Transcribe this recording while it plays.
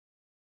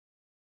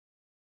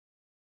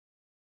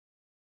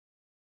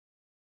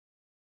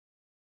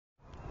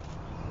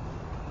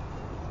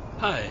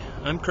Hi,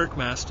 I'm Kirk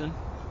Maston.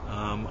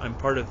 I'm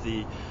part of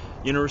the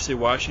University of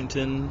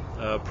Washington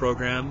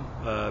program,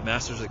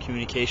 Masters of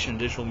Communication and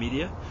Digital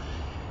Media.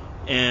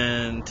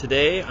 And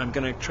today I'm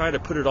going to try to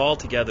put it all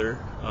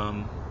together,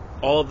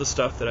 all of the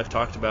stuff that I've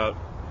talked about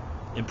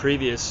in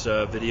previous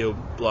video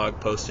blog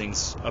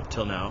postings up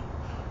till now.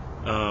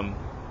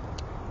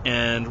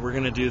 And we're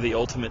going to do the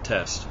ultimate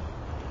test.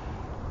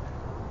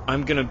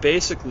 I'm going to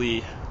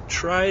basically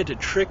try to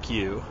trick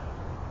you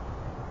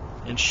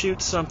and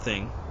shoot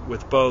something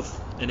with both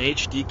an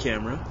HD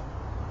camera,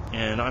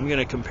 and I'm going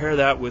to compare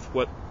that with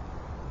what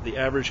the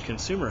average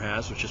consumer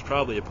has, which is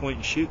probably a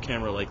point-and-shoot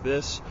camera like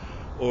this,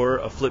 or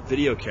a flip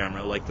video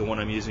camera like the one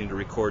I'm using to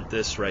record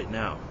this right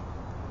now.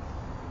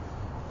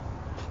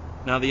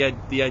 Now the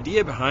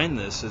idea behind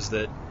this is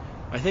that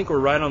I think we're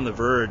right on the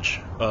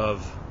verge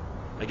of,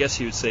 I guess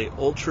you would say,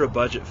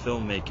 ultra-budget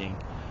filmmaking,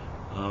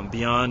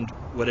 beyond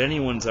what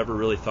anyone's ever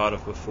really thought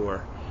of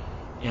before.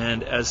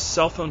 And as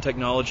cell phone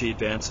technology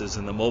advances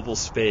and the mobile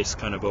space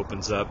kind of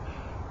opens up,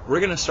 we're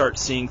going to start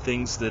seeing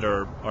things that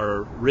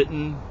are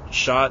written,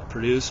 shot,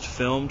 produced,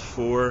 filmed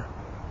for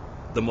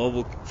the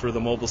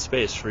mobile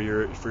space, for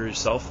your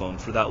cell phone,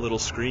 for that little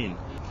screen.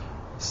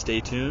 Stay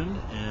tuned,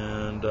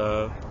 and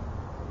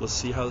let's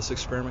see how this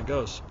experiment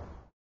goes.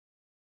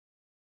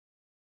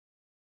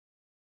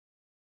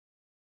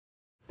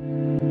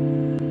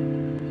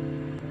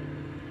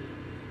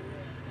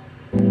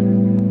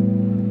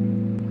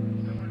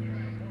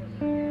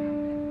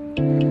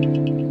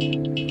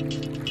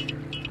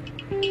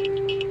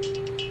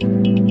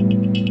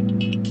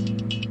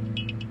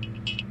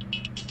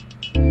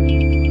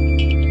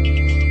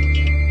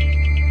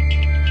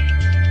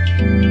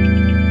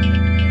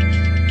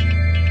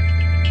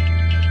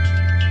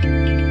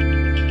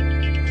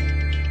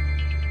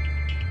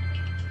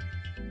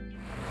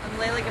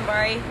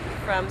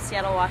 From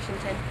Seattle,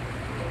 Washington.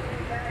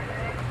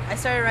 I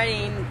started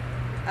riding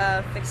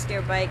a fixed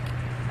gear bike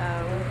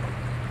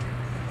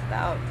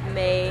about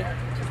May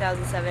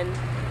 2007.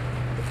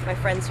 My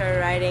friend started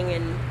riding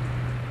and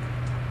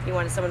he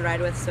wanted someone to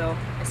ride with, so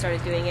I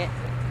started doing it.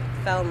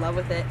 Fell in love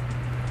with it.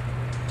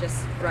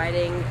 Just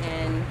riding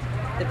and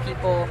the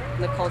people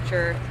and the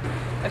culture.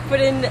 I put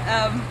in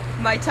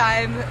my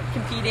time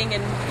competing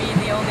and being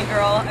the only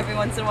girl every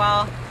once in a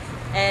while,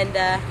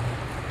 and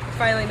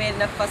finally made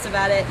enough fuss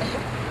about it.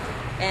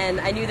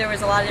 And I knew there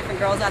was a lot of different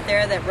girls out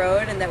there that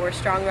rode and that were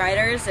strong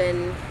riders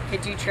and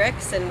could do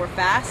tricks and were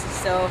fast,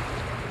 so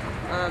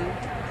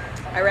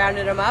I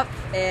rounded them up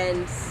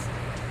and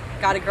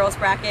got a girls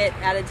bracket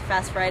added to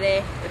Fast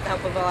Friday with the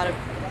help of a lot of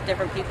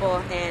different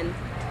people, and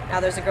now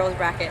there's a girls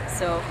bracket,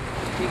 so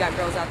we got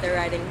girls out there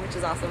riding, which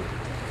is awesome.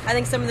 I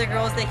think some of the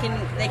girls, they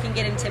can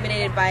get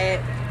intimidated by it,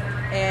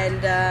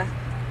 and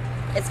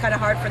it's kind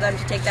of hard for them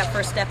to take that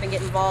first step and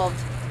get involved.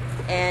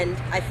 And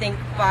I think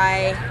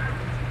by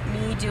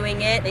me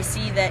doing it, they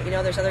see that,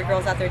 there's other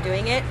girls out there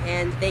doing it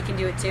and they can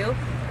do it too.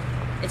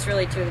 It's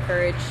really to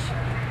encourage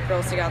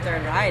girls to go out there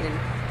and ride and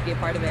be a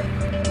part of it.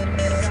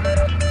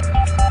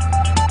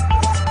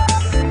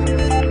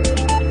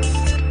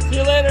 See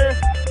you later.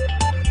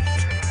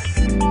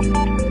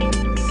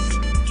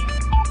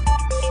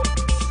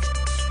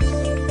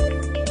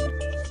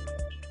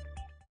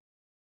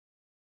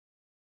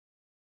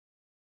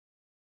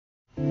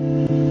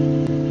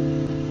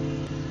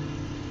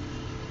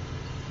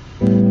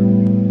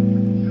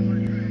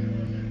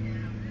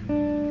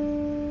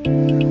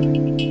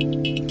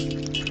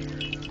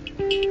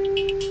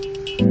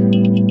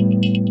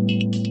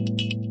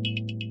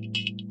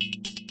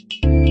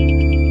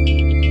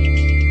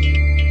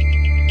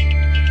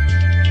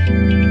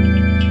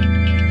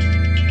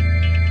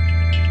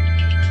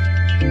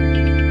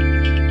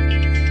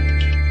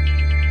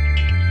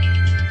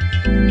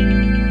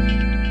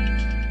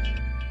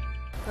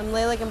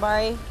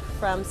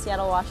 From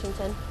Seattle,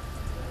 Washington.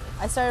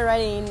 I started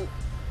riding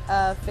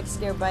a fixed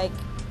gear bike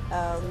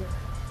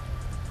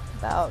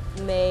about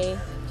May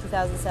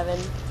 2007.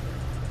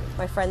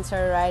 My friend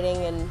started riding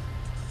and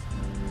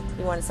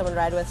he wanted someone to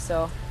ride with,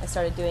 so I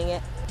started doing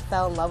it.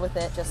 Fell in love with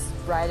it, just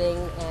riding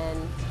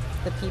and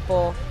the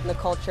people and the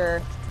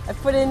culture. I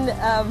put in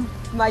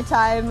my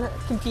time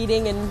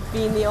competing and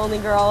being the only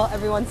girl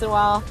every once in a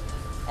while,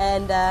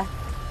 and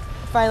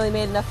finally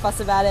made enough fuss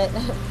about it.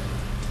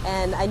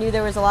 And I knew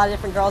there was a lot of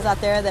different girls out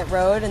there that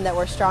rode and that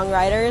were strong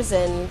riders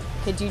and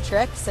could do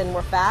tricks and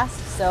were fast,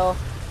 so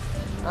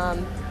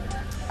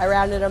I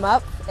rounded them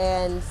up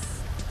and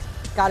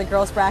got a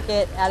girls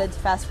bracket added to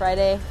Fast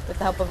Friday with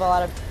the help of a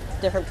lot of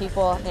different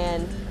people,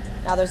 and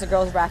now there's a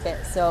girls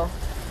bracket, so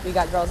we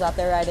got girls out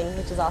there riding,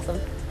 which is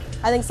awesome.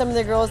 I think some of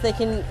the girls, they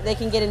can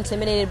get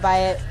intimidated by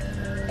it,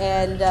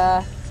 and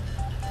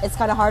it's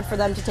kind of hard for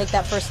them to take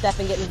that first step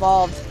and get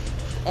involved.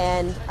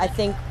 And I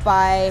think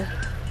by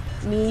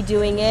me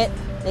doing it,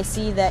 they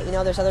see that,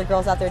 there's other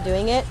girls out there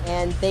doing it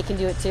and they can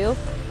do it too.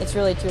 It's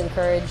really to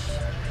encourage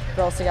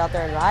girls to go out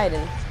there and ride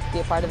and be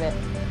a part of it.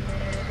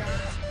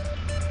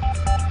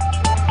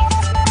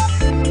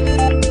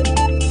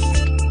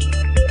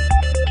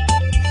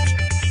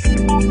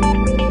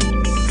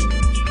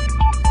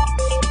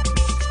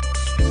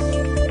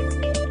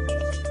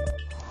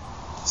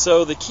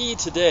 So the key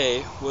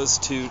today was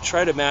to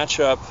try to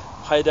match up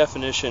high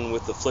definition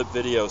with the flip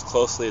video as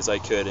closely as I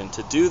could, and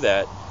to do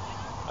that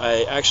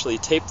I actually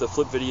taped the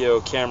flip video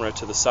camera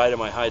to the side of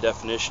my high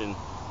definition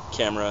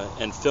camera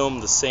and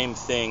filmed the same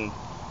thing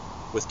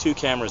with two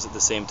cameras at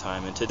the same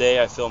time. And today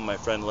I filmed my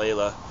friend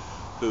Layla,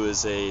 who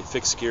is a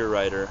fixed gear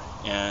writer,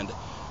 and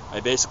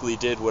I basically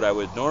did what I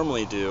would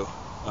normally do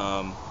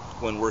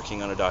when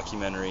working on a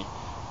documentary,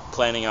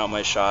 planning out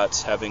my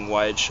shots, having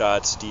wide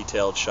shots,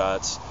 detailed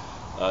shots,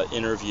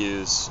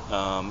 interviews,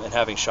 and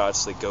having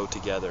shots that go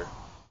together.